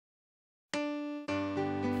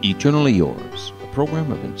Eternally Yours, a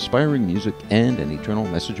program of inspiring music and an eternal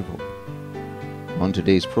message of hope. On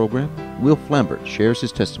today's program, Wilf Lambert shares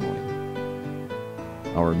his testimony.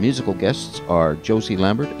 Our musical guests are Josie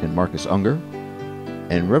Lambert and Marcus Unger,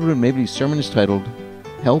 and Reverend Mabley's sermon is titled,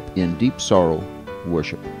 Help in Deep Sorrow,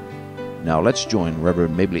 Worship. Now let's join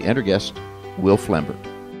Reverend Mabley and her guest, Wilf Lambert.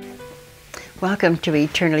 Welcome to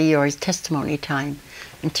Eternally Yours Testimony Time.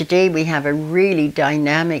 And today we have a really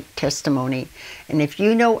dynamic testimony. And if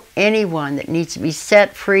you know anyone that needs to be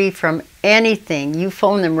set free from anything, you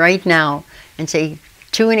phone them right now and say,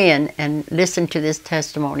 tune in and listen to this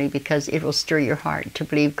testimony, because it will stir your heart to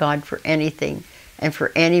believe God for anything and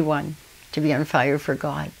for anyone to be on fire for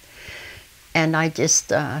God. And I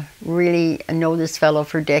just really know this fellow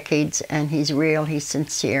for decades, and he's real, he's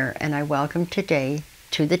sincere, and I welcome today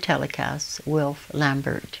to the telecast, Wilf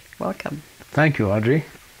Lambert. Welcome. Thank you, Audrey.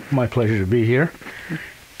 My pleasure to be here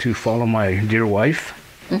to follow my dear wife.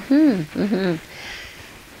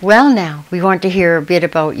 Well, now, we want to hear a bit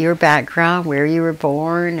about your background, where you were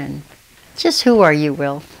born, and just who are you,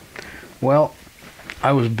 Wilf? Well,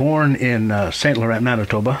 I was born in St. Laurent,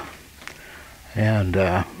 Manitoba, and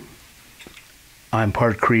I'm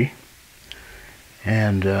part Cree.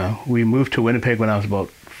 And we moved to Winnipeg when I was about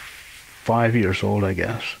 5 years old, I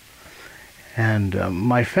guess. And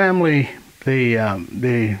my family, they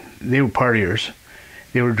were partiers,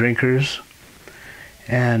 they were drinkers,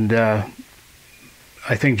 and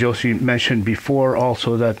I think Josie mentioned before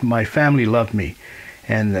also that my family loved me,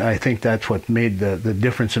 and I think that's what made the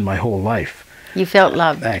difference in my whole life. You felt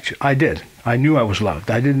loved? Actually, I did. I knew I was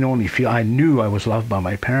loved. I didn't only feel, I knew I was loved by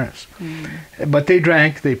my parents. But they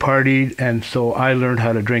drank, they partied, and so I learned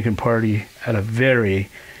how to drink and party at a very,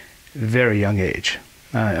 very young age.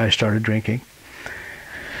 I started drinking.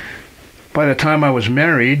 By the time I was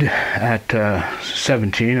married at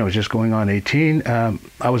 17, I was just going on 18,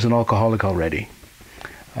 I was an alcoholic already.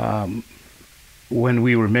 When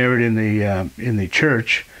we were married in the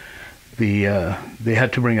church, they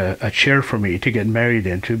had to bring a chair for me to get married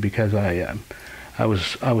into, because I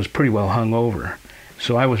was pretty well hung over.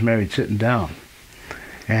 So I was married sitting down.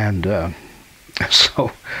 And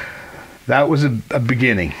so that was a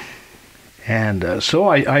beginning. And so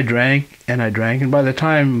I drank, and by the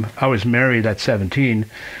time I was married at 17,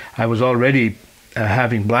 I was already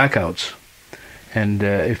having blackouts. And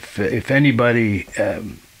if anybody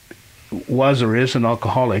was or is an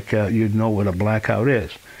alcoholic, you'd know what a blackout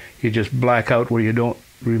is. You just black out where you don't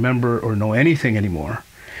remember or know anything anymore.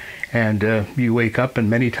 And you wake up, and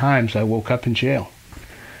many times I woke up in jail.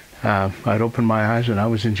 I'd open my eyes and I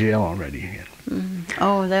was in jail already.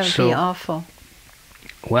 Oh, that would be awful.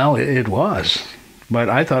 Well, it was, but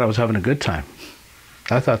I thought I was having a good time.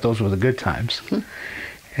 I thought those were the good times.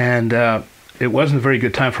 And it wasn't a very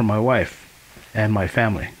good time for my wife and my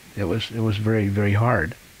family. It was very, very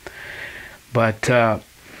hard. But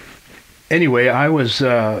anyway, I was,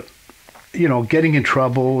 getting in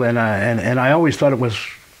trouble, and I always thought it was,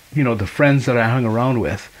 the friends that I hung around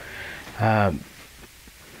with. And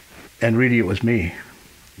really it was me.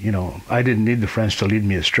 I didn't need the friends to lead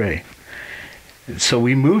me astray. So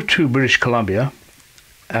we moved to British Columbia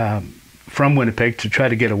from Winnipeg to try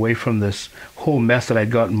to get away from this whole mess that I'd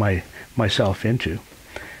gotten myself into.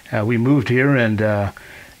 We moved here, and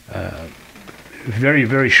very,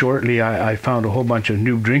 very shortly I found a whole bunch of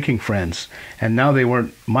new drinking friends. And now they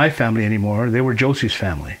weren't my family anymore, they were Josie's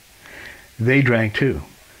family. They drank too.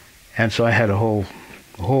 And so I had a whole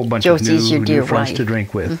bunch Josie's of new friends wife to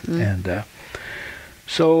drink with. And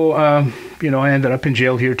so, I ended up in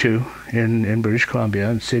jail here too, in British Columbia,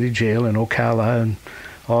 in City Jail, in Ocala, and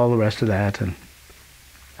all the rest of that. And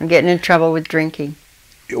I'm getting in trouble with drinking.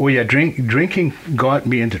 Oh yeah, drinking got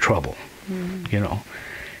me into trouble,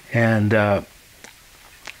 And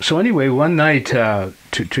so anyway, one night,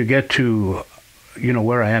 to get to,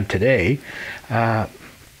 where I am today, I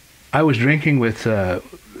was drinking with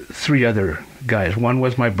 3 other guys. One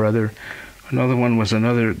was my brother. Another one was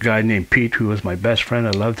another guy named Pete, who was my best friend. I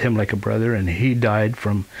loved him like a brother, and he died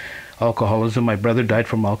from alcoholism. My brother died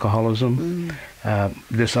from alcoholism.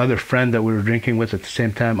 This other friend that we were drinking with at the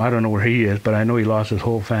same time, I don't know where he is, but I know he lost his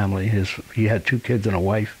whole family. He had 2 kids and a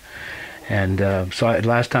wife. And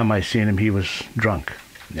last time I seen him, he was drunk,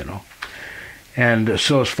 And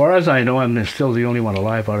so as far as I know, I'm still the only one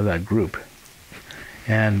alive out of that group.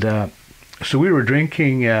 And so we were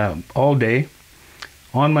drinking all day.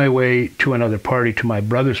 On my way to another party, to my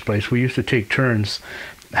brother's place. We used to take turns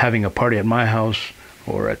having a party at my house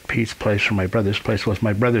or at Pete's place, or my brother's place. It was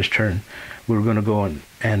my brother's turn. We were going to go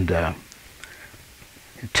and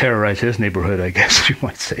terrorize his neighborhood, I guess you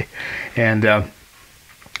might say. And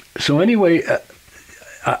so anyway,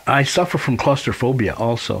 I suffer from claustrophobia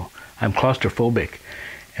also. I'm claustrophobic.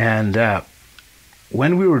 And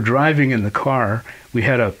when we were driving in the car, we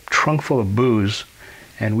had a trunk full of booze,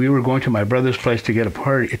 and we were going to my brother's place to get a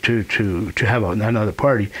party, to have another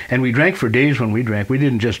party. And we drank for days when we drank. We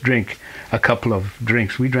didn't just drink a couple of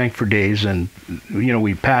drinks. We drank for days, and,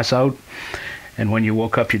 we'd pass out, and when you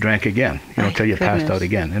woke up, you drank again, till you passed out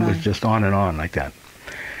again. It was just on and on like that.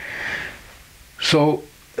 So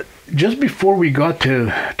just before we got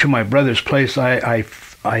to my brother's place, I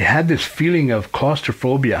had this feeling of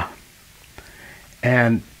claustrophobia,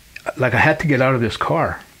 and like I had to get out of this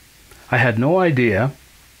car. I had no idea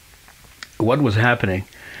what was happening,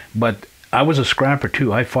 but I was a scrapper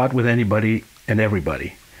too. I fought with anybody and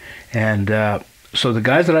everybody. And so the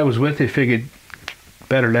guys that I was with, they figured,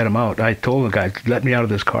 better let them out. I told the guys, let me out of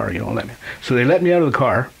this car, let me. So they let me out of the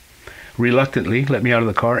car, reluctantly let me out of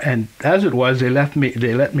the car, and as it was, they let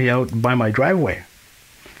me out by my driveway.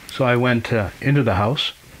 So I went into the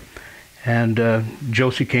house, and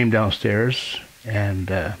Josie came downstairs,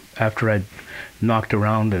 and after I'd knocked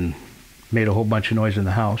around and made a whole bunch of noise in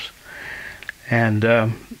the house, and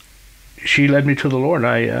she led me to the Lord.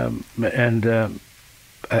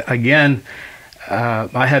 Again,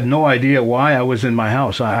 I had no idea why I was in my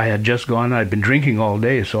house. I had just gone. I'd been drinking all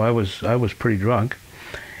day, so I was pretty drunk,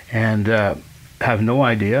 and have no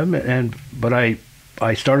idea. But I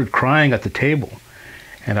started crying at the table,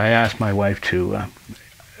 and I asked my wife to, I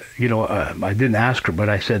didn't ask her, but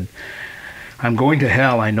I said, I'm going to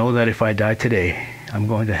hell. I know that if I die today, I'm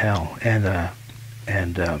going to hell. And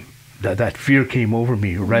that fear came over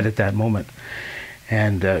me right at that moment.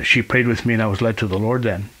 And she prayed with me, and I was led to the Lord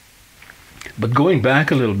then. But going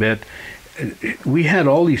back a little bit, we had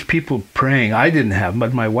all these people praying. I didn't have,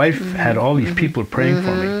 but my wife had all these people praying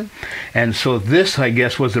for me. And so this, I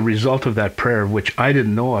guess, was the result of that prayer, which I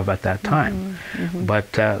didn't know of at that time.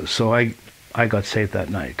 But so I got saved that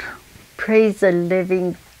night. Praise the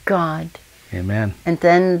living God. Amen. And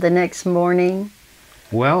then the next morning?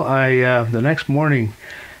 Well, the next morning,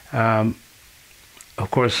 of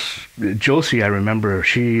course, Josie, I remember,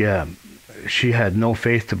 she had no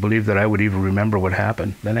faith to believe that I would even remember what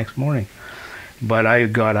happened the next morning. But I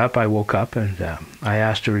got up, I woke up, and I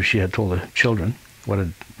asked her if she had told the children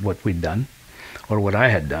what we'd done, or what I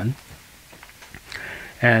had done.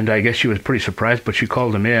 And I guess she was pretty surprised, but she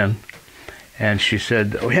called them in, and she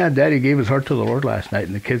said, oh yeah, Daddy gave his heart to the Lord last night.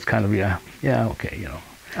 And the kids kind of, yeah, okay,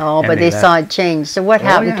 Oh, and but they saw it change. So what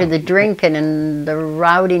happened to the drinking and the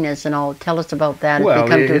rowdiness and all? Tell us about that. Well,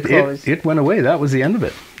 it went away. That was the end of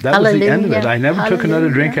it. That was the end of it. I never took another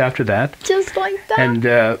drink after that. Just like that.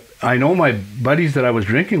 And I know my buddies that I was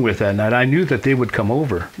drinking with that night, I knew that they would come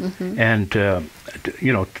over and, to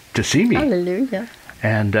see me. Hallelujah.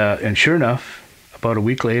 And sure enough, about a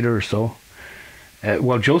week later or so,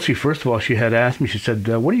 well, Josie, first of all, she had asked me, she said,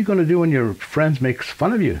 what are you going to do when your friends make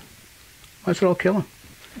fun of you? I said, I'll kill them.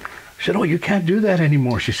 She said, oh, you can't do that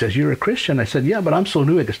anymore. She says, you're a Christian. I said, yeah, but I'm so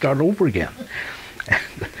new I could start over again.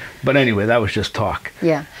 But anyway, that was just talk.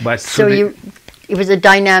 Yeah. But it was a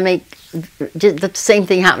dynamic, the same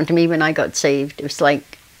thing happened to me when I got saved. It was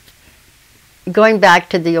like, going back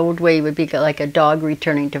to the old way would be like a dog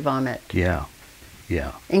returning to vomit. Yeah.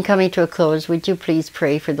 In coming to a close, would you please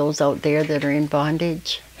pray for those out there that are in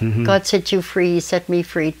bondage? God set you free, He set me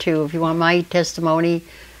free too. If you want my testimony,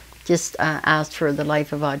 just ask for the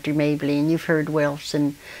life of Audrey Mabley, and you've heard Welsh,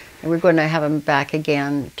 and we're going to have him back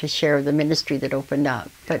again to share the ministry that opened up.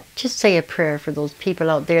 But just say a prayer for those people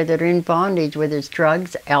out there that are in bondage, whether it's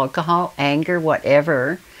drugs, alcohol, anger,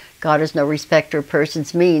 whatever. God is no respecter of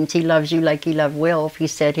persons, means He loves you like He loved Will. If He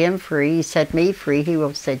set him free, He set me free, He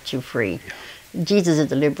will set you free. Yeah. Jesus is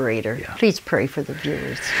the liberator. Yeah. Please pray for the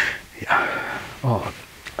viewers. Yeah. Oh,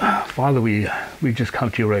 Father, we just come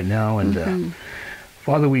to you right now, and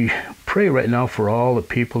Father, we pray right now for all the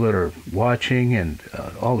people that are watching, and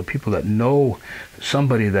all the people that know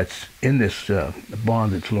somebody that's in this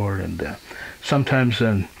bondage, Lord. And sometimes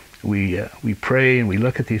we pray and we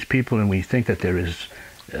look at these people and we think that there is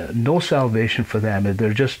no salvation for them, and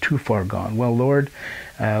they're just too far gone. Well, Lord,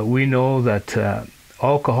 we know that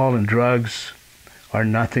alcohol and drugs are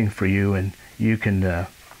nothing for you, and you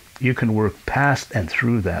can work past and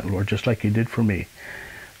through that, Lord, just like you did for me.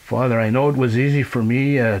 Father, I know it was easy for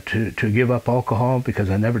me to give up alcohol because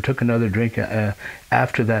I never took another drink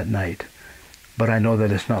after that night. But I know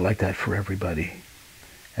that it's not like that for everybody.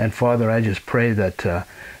 And Father, I just pray that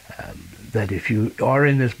that if you are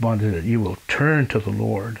in this bondage, that you will turn to the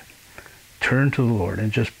Lord. Turn to the Lord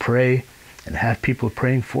and just pray and have people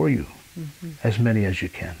praying for you, as many as you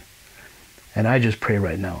can. And I just pray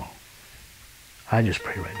right now. I just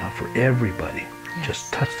pray right now for everybody Yes.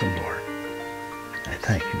 Just touch them, Lord. I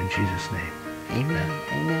thank you in Jesus' name. Amen.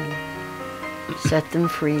 Amen. Set them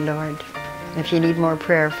free, Lord. If you need more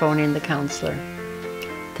prayer, phone in the counselor.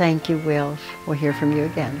 Thank you, Will. We'll hear from you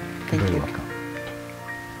again. Thank You're you. welcome.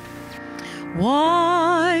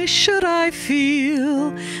 Why should I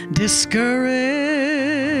feel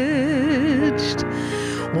discouraged?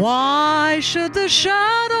 Why should the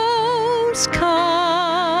shadows come?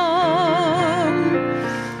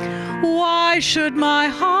 Why should my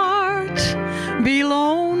heart be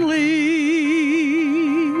lonely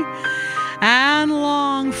and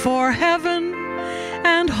long for heaven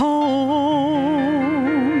and home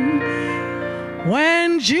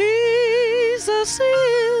when Jesus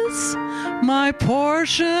is my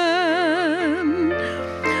portion,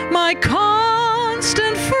 my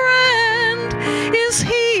constant friend is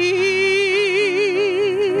He.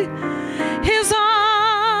 His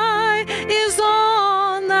eye is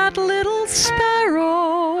on that little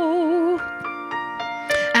sparrow,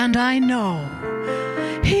 and I know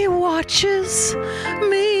He watches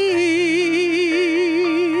me.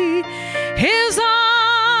 His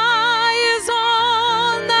eye is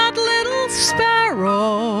on that little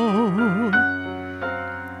sparrow,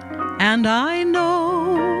 and I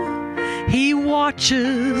know He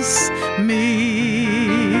watches me.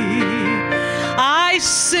 I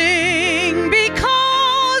sing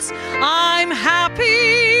because I'm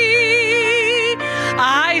happy.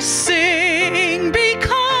 I sing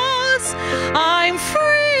because I'm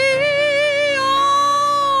free.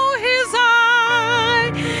 Oh, His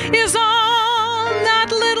eye is on that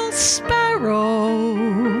little sparrow,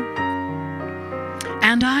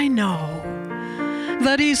 and I know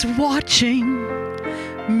that He's watching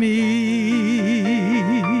me.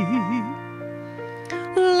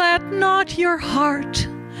 Let not your heart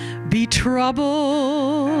be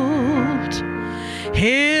troubled.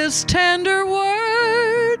 His tender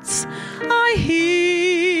words I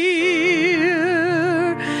hear,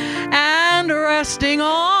 and resting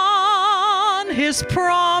on His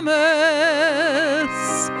promise,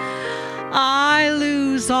 I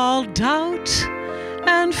lose all doubt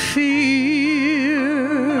and fear.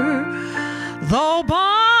 Though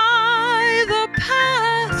by the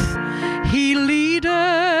path He leadeth,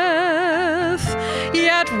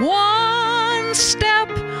 yet one step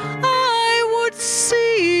I would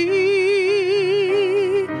see.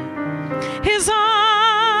 His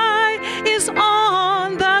eye is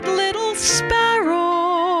on that little sparrow,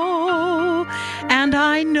 and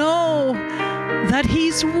I know that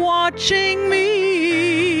He's watching me.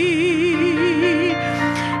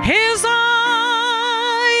 His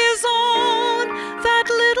eye is on that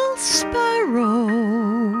little sparrow,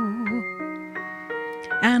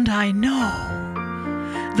 and I know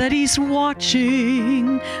that He's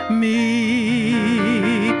watching me.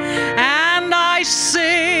 And I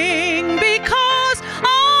sing because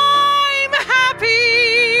I'm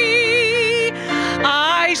happy.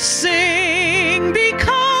 I sing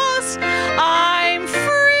because I'm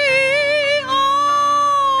free.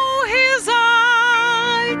 Oh, His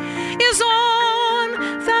eye is on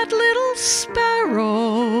that little sparrow,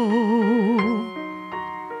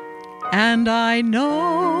 and I know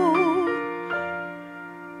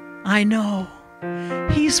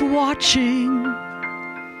He's watching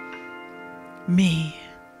me.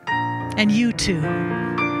 And you too.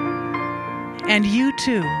 And you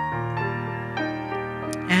too.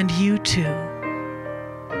 And you too.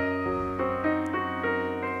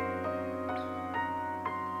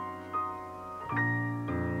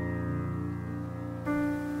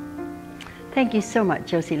 Thank you so much,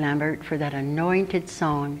 Josie Lambert, for that anointed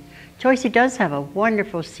song. Josie does have a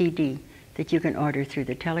wonderful CD that you can order through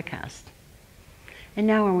the telecast. And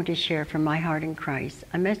now I want to share from my heart in Christ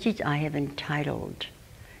a message I have entitled,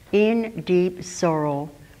 In Deep Sorrow,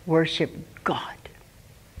 Worship God.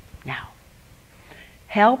 Now,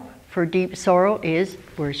 help for deep sorrow is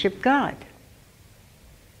worship God.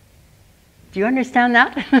 Do you understand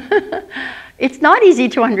that? It's not easy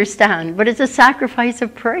to understand, but it's a sacrifice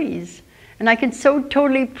of praise. And I can so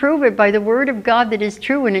totally prove it by the word of God that is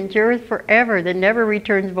true and endureth forever, that never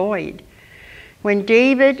returns void. When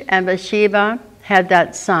David and Bathsheba had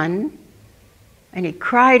that son, and he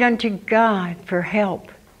cried unto God for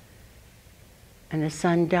help, and the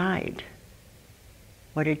son died,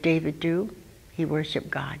 what did David do? He worshiped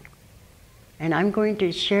God. And I'm going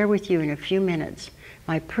to share with you in a few minutes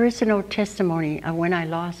my personal testimony of when I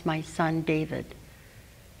lost my son David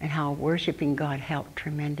and how worshiping God helped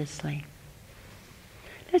tremendously.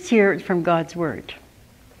 Let's hear it from God's Word.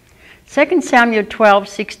 2 Samuel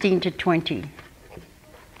 12:16-20.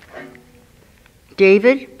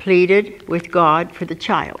 David pleaded with God for the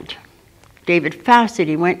child. David fasted.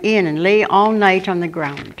 He went in and lay all night on the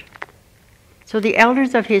ground. So the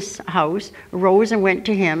elders of his house rose and went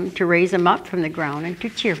to him to raise him up from the ground and to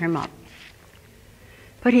cheer him up.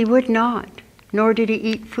 But he would not, nor did he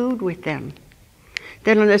eat food with them.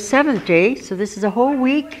 Then on the seventh day, so this is a whole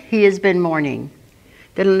week he has been mourning.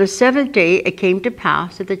 Then on the seventh day it came to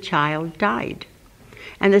pass that the child died.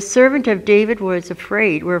 And the servant of David were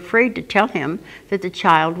afraid to tell him that the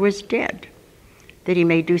child was dead, that he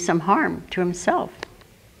may do some harm to himself.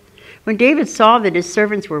 When David saw that his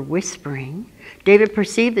servants were whispering, David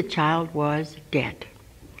perceived the child was dead.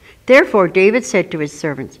 Therefore David said to his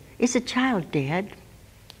servants, "Is the child dead?"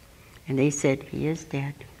 And they said, "He is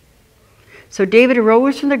dead." So David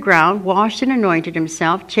arose from the ground, washed and anointed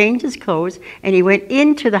himself, changed his clothes, and he went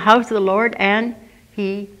into the house of the Lord and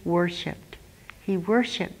he worshipped. He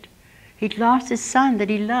worshipped. He'd lost his son that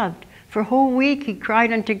he loved. For a whole week he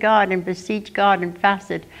cried unto God and beseeched God and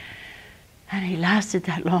fasted. And he lasted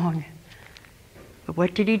that long. But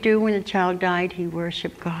what did he do when the child died? He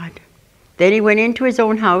worshipped God. Then he went into his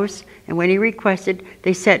own house, and when he requested,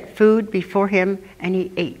 they set food before him, and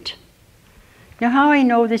he ate. Now how I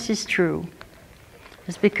know this is true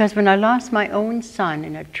is because when I lost my own son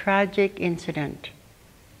in a tragic incident,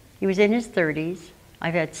 he was in his 30s. I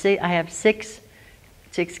have six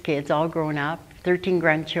kids, all grown up, 13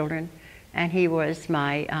 grandchildren, and he was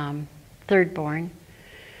my third born.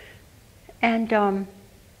 And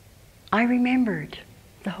I remembered.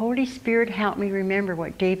 The Holy Spirit helped me remember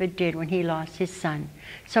what David did when he lost his son.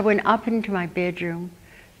 So I went up into my bedroom,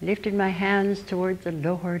 lifted my hands towards the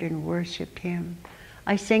Lord and worshiped him.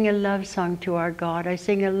 I sang a love song to our God. I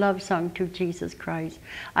sang a love song to Jesus Christ.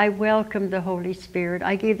 I welcomed the Holy Spirit.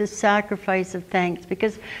 I gave the sacrifice of thanks,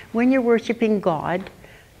 because when you're worshiping God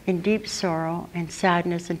in deep sorrow and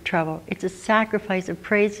sadness and trouble, it's a sacrifice of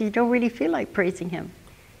praise. You don't really feel like praising him.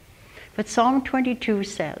 But Psalm 22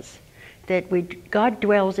 says that God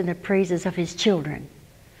dwells in the praises of his children.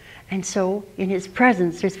 And so in his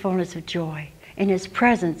presence there's fullness of joy. In his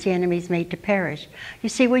presence the enemy is made to perish. You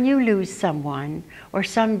see, when you lose someone or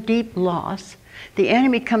some deep loss, the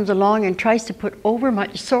enemy comes along and tries to put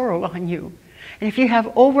overmuch sorrow on you. And if you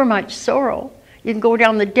have overmuch sorrow, you can go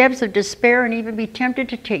down the depths of despair and even be tempted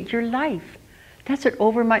to take your life. That's what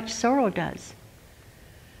overmuch sorrow does.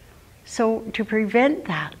 So to prevent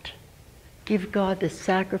that, give God the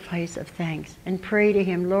sacrifice of thanks and pray to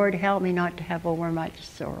him, "Lord, help me not to have overmuch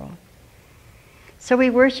sorrow." So we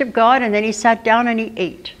worshiped God, and then he sat down and he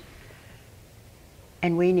ate.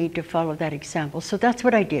 And we need to follow that example. So that's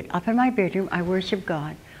what I did. Up in my bedroom, I worshiped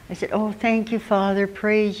God. I said, "Oh, thank you, Father.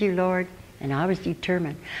 Praise you, Lord." And I was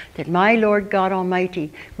determined that my Lord God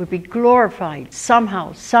Almighty would be glorified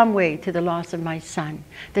somehow, some way, through the loss of my son.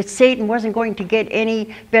 That Satan wasn't going to get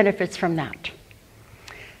any benefits from that.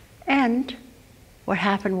 And what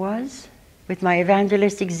happened was, with my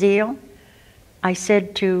evangelistic zeal, I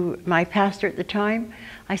said to my pastor at the time,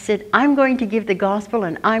 I said, "I'm going to give the gospel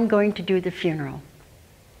and I'm going to do the funeral."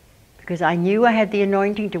 Because I knew I had the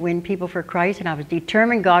anointing to win people for Christ, and I was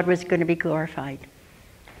determined God was going to be glorified.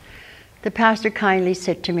 The pastor kindly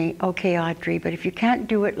said to me, "Okay, Audrey, but if you can't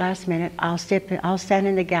do it last minute, I'll stand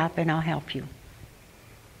in the gap and I'll help you."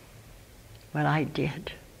 Well, I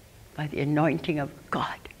did, by the anointing of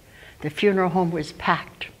God. The funeral home was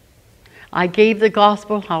packed. I gave the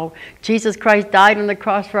gospel, how Jesus Christ died on the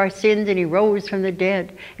cross for our sins and he rose from the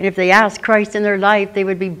dead. And if they asked Christ in their life, they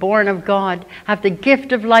would be born of God, have the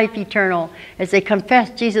gift of life eternal as they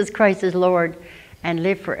confess Jesus Christ as Lord and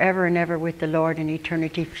live forever and ever with the Lord in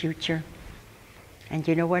eternity future. And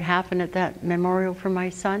you know what happened at that memorial for my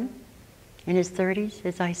son in his 30s,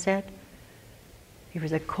 as I said? It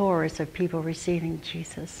was a chorus of people receiving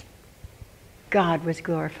Jesus. God was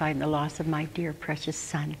glorified in the loss of my dear precious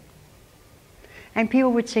son. And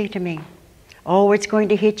people would say to me, "Oh, it's going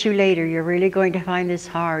to hit you later. You're really going to find this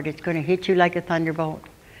hard. It's going to hit you like a thunderbolt."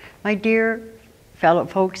 My dear fellow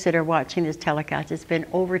folks that are watching this telecast, it's been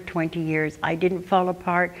over 20 years. I didn't fall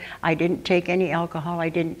apart. I didn't take any alcohol. I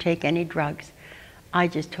didn't take any drugs. I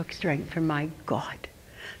just took strength from my God.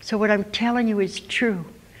 So what I'm telling you is true.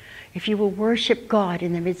 If you will worship God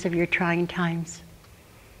in the midst of your trying times,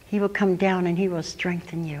 he will come down and he will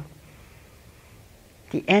strengthen you.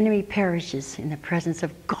 The enemy perishes in the presence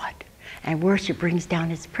of God, and worship brings down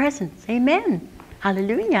his presence. Amen.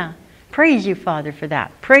 Hallelujah. Praise you, Father, for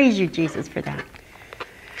that. Praise you, Jesus, for that.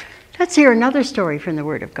 Let's hear another story from the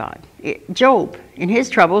Word of God. Job, in his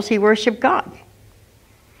troubles, he worshiped God.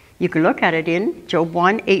 You can look at it in Job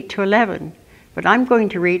 1, 8 to 11. But I'm going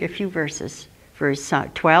to read a few verses. Verse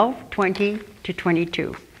 12, 20 to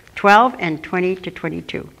 22. 12 and 20 to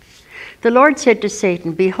 22. The Lord said to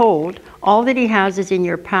Satan, "Behold, all that he has is in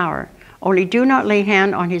your power. Only do not lay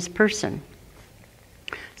hand on his person."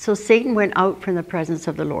 So Satan went out from the presence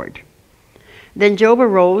of the Lord. Then Job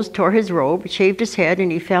arose, tore his robe, shaved his head,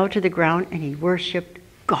 and he fell to the ground, and he worshipped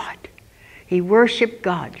God. He worshipped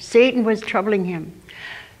God. Satan was troubling him.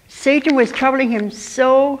 Satan was troubling him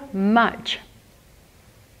so much.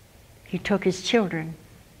 He took his children.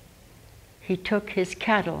 He took his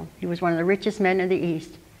cattle. He was one of the richest men in the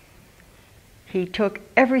East. He took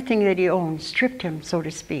everything that he owned, stripped him, so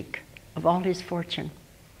to speak, of all his fortune.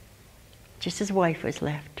 Just his wife was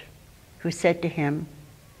left, who said to him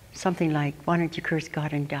something like, "Why don't you curse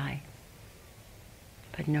God and die?"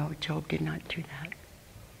 But no, Job did not do that.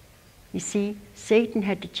 You see, Satan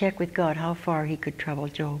had to check with God how far he could trouble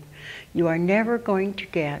Job. You are never going to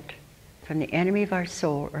get from the enemy of our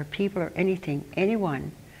soul or people or anything,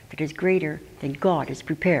 anyone that is greater than God is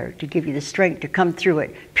prepared to give you the strength to come through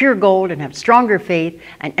it, pure gold, and have stronger faith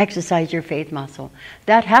and exercise your faith muscle.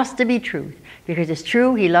 That has to be truth, because it's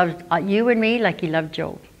true. He loved you and me like he loved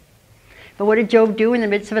Job. But what did Job do in the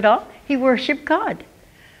midst of it all? He worshiped God.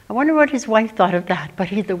 I wonder what his wife thought of that, but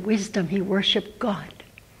he had the wisdom. He worshiped God.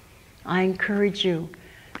 I encourage you,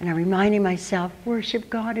 and I'm reminding myself, worship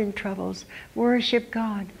God in troubles. Worship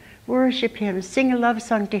God. Worship him. Sing a love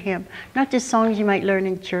song to him. Not just songs you might learn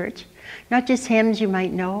in church, not just hymns you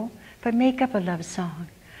might know, but make up a love song.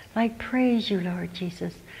 Like, praise you, Lord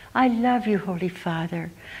Jesus. I love you, Holy Father.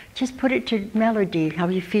 Just put it to melody, how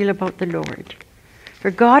you feel about the Lord. For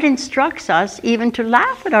God instructs us even to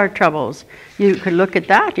laugh at our troubles. You could look at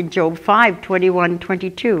that in Job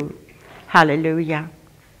 5:21-22. Hallelujah.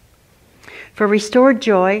 For restored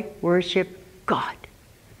joy, worship God.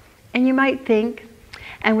 And you might think,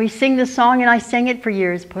 and we sing the song, and I sang it for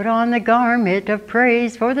years, put on the garment of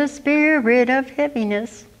praise for the spirit of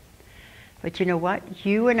heaviness. But you know what?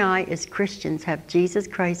 You and I as Christians have Jesus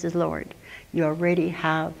Christ as Lord. You already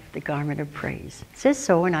have the garment of praise. It says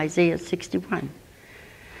so in Isaiah 61,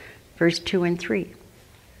 verse 2 and 3.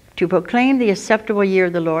 To proclaim the acceptable year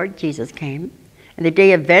of the Lord, Jesus came, and the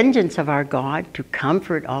day of vengeance of our God, to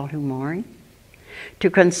comfort all who mourn,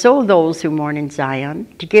 to console those who mourn in Zion,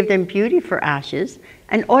 to give them beauty for ashes,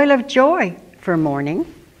 and oil of joy for mourning,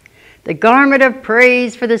 the garment of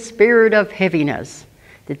praise for the spirit of heaviness,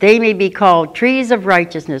 that they may be called trees of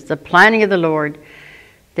righteousness, the planting of the Lord,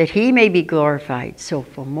 that he may be glorified. So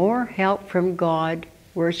for more help from God,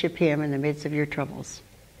 worship him in the midst of your troubles.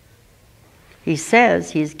 He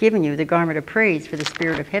says he's given you the garment of praise for the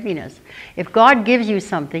spirit of heaviness. If God gives you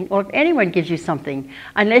something, or if anyone gives you something,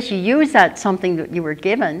 unless you use that something that you were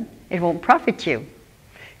given, it won't profit you.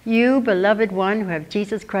 You, beloved one, who have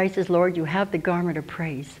Jesus Christ as Lord, you have the garment of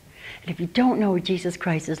praise. And if you don't know Jesus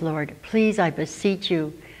Christ as Lord, please, I beseech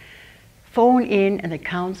you, phone in and the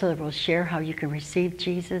counselor will share how you can receive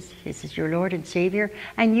Jesus. This is your Lord and Savior,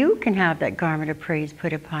 and you can have that garment of praise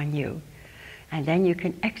put upon you. And then you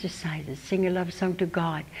can exercise it, sing a love song to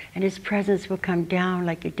God, and his presence will come down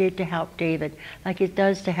like it did to help David, like it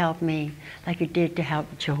does to help me, like it did to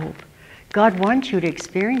help Job. God wants you to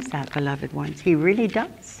experience that, beloved ones. He really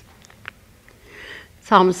does.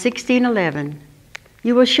 Psalm 16:11.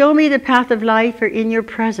 You will show me the path of life, for in your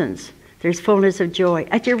presence there's fullness of joy.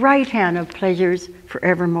 At your right hand of pleasures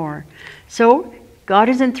forevermore. So God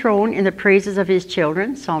is enthroned in the praises of his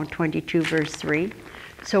children, Psalm 22, verse 3.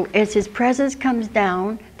 So as his presence comes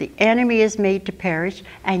down, the enemy is made to perish,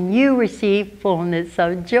 and you receive fullness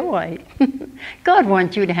of joy. God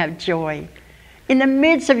wants you to have joy in the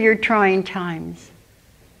midst of your trying times.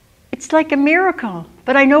 It's like a miracle,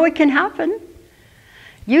 but I know it can happen.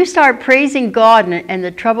 You start praising God, and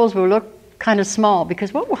the troubles will look kind of small,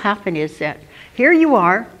 because what will happen is that here you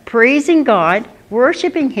are praising God,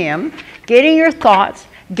 worshiping him, getting your thoughts,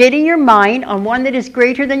 getting your mind on one that is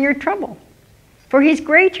greater than your trouble. For he's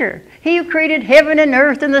greater. He who created heaven and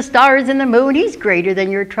earth and the stars and the moon, he's greater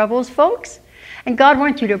than your troubles, folks. And God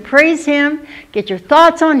wants you to praise him, get your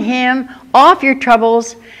thoughts on him, off your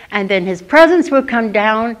troubles, and then his presence will come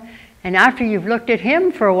down. And after you've looked at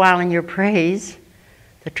him for a while in your praise,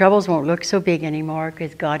 the troubles won't look so big anymore,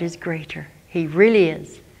 because God is greater. He really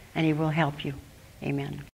is, and he will help you.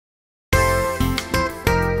 Amen.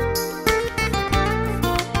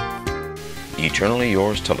 Eternally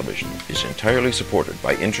Yours Television is entirely supported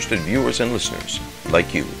by interested viewers and listeners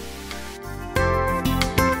like you.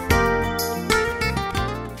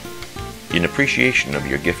 In appreciation of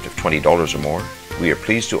your gift of $20 or more, we are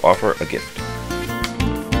pleased to offer a gift.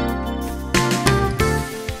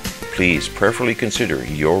 Please prayerfully consider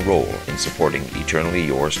your role in supporting Eternally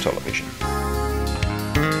Yours Television.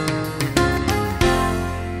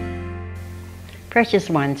 Precious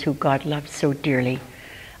ones who God loves so dearly,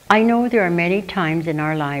 I know there are many times in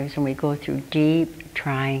our lives when we go through deep,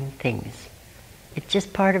 trying things. It's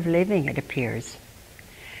just part of living, it appears.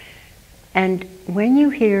 And when you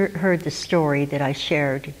heard the story that I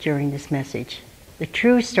shared during this message, the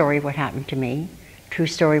true story of what happened to me, true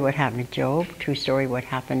story of what happened to Job, true story of what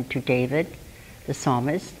happened to David, the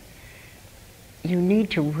psalmist, you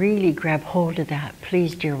need to really grab hold of that,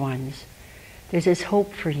 please, dear ones. There's this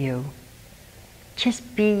hope for you.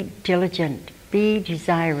 Just be diligent, be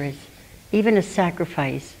desirous, even a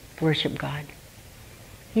sacrifice, worship God.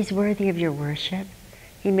 He's worthy of your worship.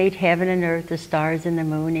 He made heaven and earth, the stars and the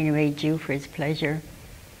moon, and He made you for His pleasure.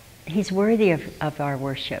 He's worthy of our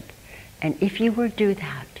worship. And if you will do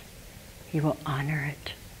that, He will honor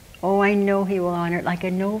it. Oh, I know He will honor it. Like I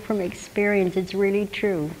know from experience, it's really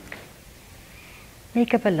true.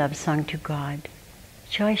 Make up a love song to God.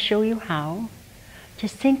 Shall I show you how?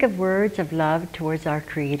 Just think of words of love towards our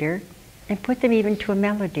Creator and put them even to a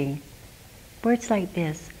melody. Words like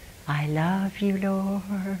this: I love you,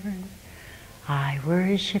 Lord. I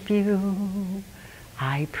worship you.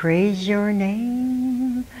 I praise your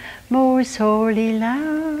name. Most holy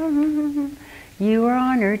Lamb, you are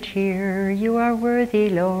honored here. You are worthy,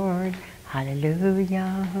 Lord.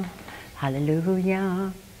 Hallelujah.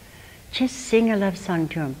 Hallelujah. Just sing a love song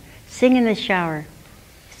to Him. Sing in the shower.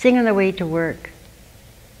 Sing on the way to work.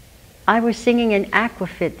 I was singing in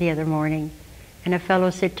Aquafit the other morning, and a fellow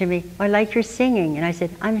said to me, I like your singing. And I said,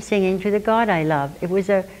 I'm singing to the God I love. It was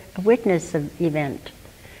a witness event.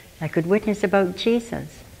 I could witness about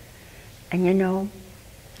Jesus. And you know,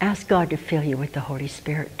 ask God to fill you with the Holy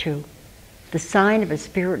Spirit too. The sign of a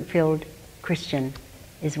Spirit-filled Christian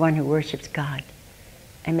is one who worships God.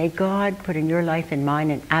 And may God put in your life and mine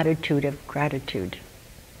an attitude of gratitude.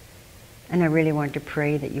 And I really want to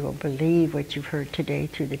pray that you will believe what you've heard today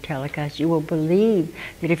through the telecast. You will believe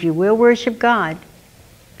that if you will worship God,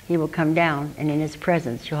 He will come down, and in His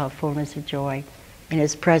presence you'll have fullness of joy. In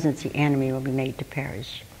His presence the enemy will be made to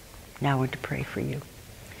perish. Now I want to pray for you.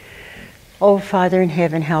 Oh, Father in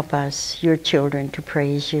heaven, help us, your children, to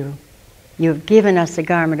praise you. You have given us a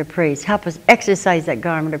garment of praise. Help us exercise that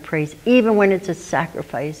garment of praise, even when it's a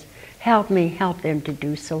sacrifice. Help me, help them to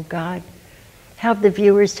do so, God. Help the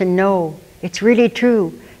viewers to know it's really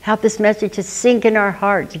true. Help this message to sink in our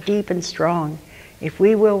hearts deep and strong. If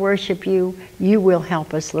we will worship you, you will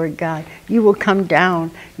help us, Lord God. You will come down.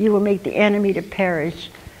 You will make the enemy to perish.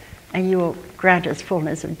 And you will grant us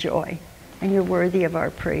fullness of joy. And you're worthy of our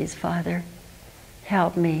praise, Father.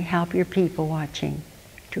 Help me, help your people watching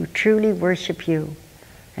to truly worship you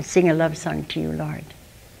and sing a love song to you, Lord.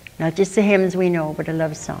 Not just the hymns we know, but a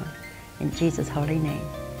love song. In Jesus' holy name.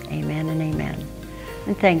 Amen and amen.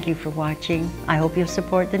 And thank you for watching. I hope you'll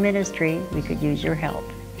support the ministry. We could use your help.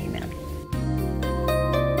 Amen.